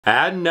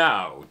And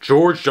now,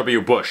 George W.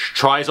 Bush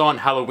tries on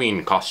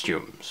Halloween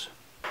costumes.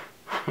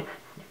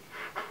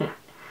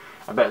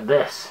 I bet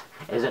this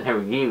isn't who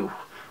you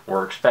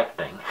were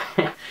expecting.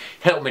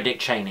 Help me, Dick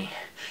Cheney.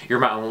 You're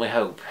my only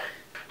hope.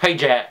 Hey,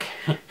 Jack.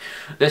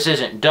 This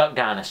isn't Duck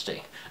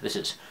Dynasty. This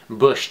is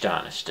Bush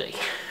Dynasty.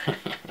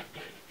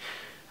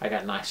 I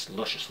got nice,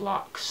 luscious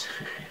locks.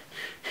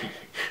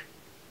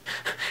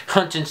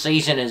 Hunting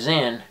season is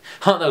in.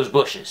 Hunt those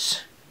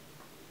bushes.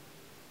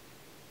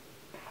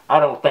 I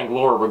don't think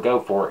Laura would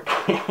go for it.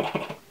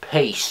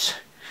 Peace.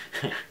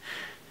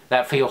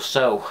 That feels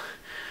so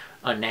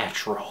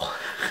unnatural.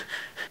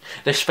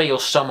 This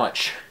feels so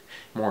much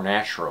more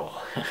natural.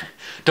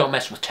 Don't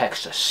mess with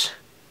Texas.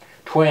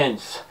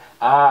 Twins,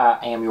 I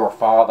am your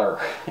father.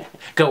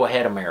 Go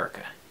ahead,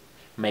 America.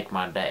 Make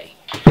my day.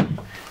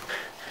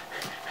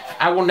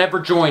 I will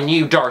never join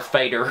you, Darth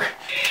Vader.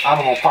 I'm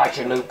gonna fight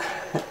you, Luke.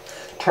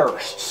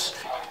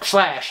 Terrorists.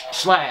 Slash,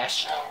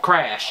 slash,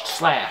 crash,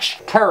 slash.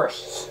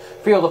 Terrorists.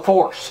 Feel the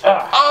force.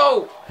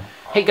 Oh!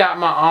 He got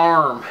my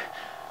arm.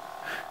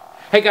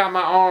 He got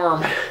my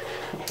arm.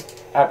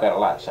 I've got a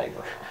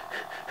lightsaber.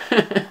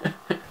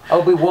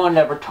 Obi-Wan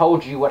never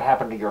told you what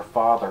happened to your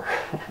father.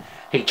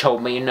 He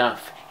told me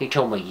enough. He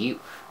told me you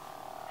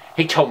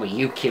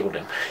killed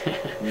him.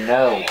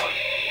 No.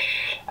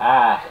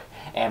 I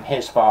am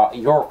his father.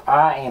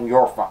 I am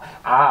your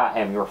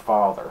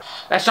father.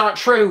 That's not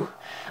true.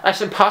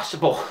 That's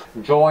impossible.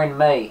 Join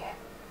me,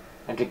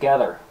 and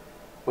together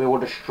we will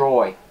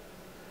destroy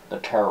the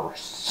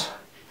terrorists.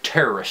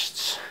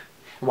 Terrorists?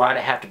 Why'd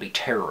it have to be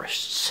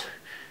terrorists?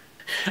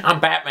 I'm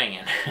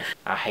Batman.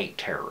 I hate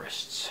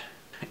terrorists.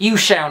 You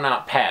shall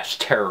not pass,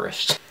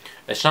 terrorist.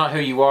 It's not who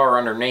you are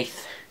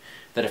underneath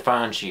that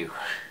defines you.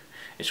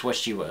 It's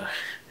what you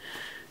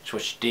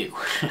do.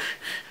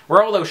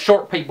 We're all those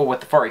short people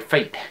with the furry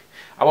feet.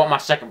 I want my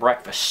second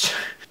breakfast.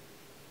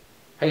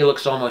 He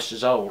looks almost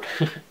as old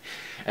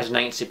as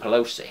Nancy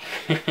Pelosi.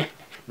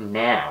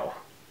 Now,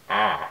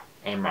 I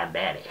am my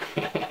daddy.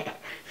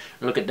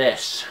 Look at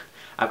this.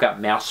 I've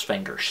got mouse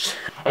fingers.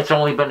 It's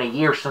only been a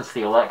year since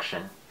the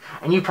election,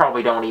 and you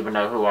probably don't even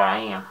know who I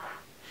am.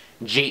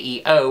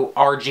 Georgewbush,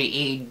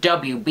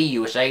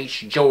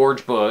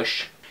 George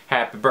Bush.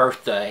 Happy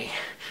birthday,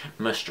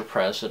 Mr.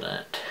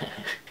 President.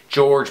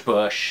 George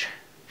Bush.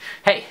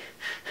 Hey,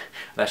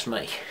 that's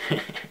me.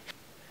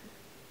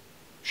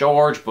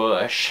 George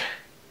Bush.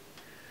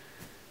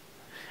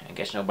 I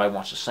guess nobody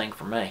wants to sing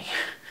for me.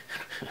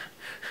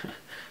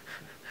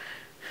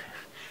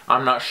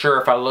 I'm not sure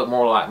if I look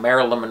more like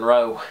Marilyn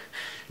Monroe,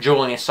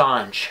 Julian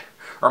Assange,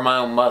 or my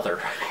own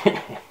mother.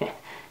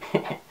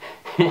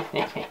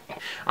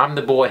 I'm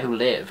the boy who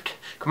lived.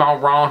 Come on,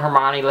 Ron,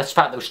 Hermione, let's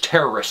fight those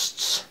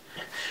terrorists.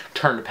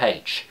 Turn to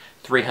page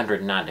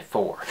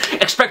 394.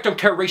 Expecto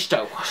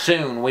terroristo.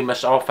 Soon we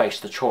must all face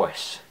the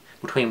choice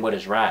between what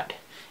is right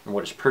and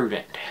what is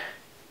prudent.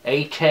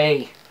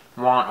 A.T.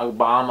 want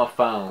Obama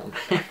phone.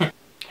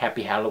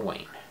 Happy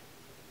Halloween.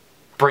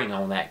 Bring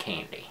on that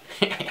candy.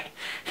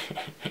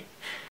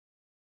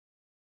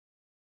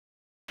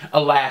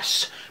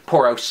 Alas,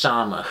 poor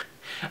Osama,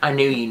 I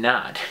knew you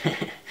not,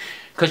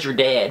 'cause you're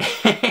dead.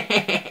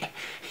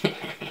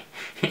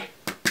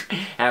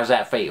 How's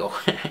that feel?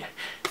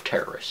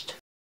 Terrorist.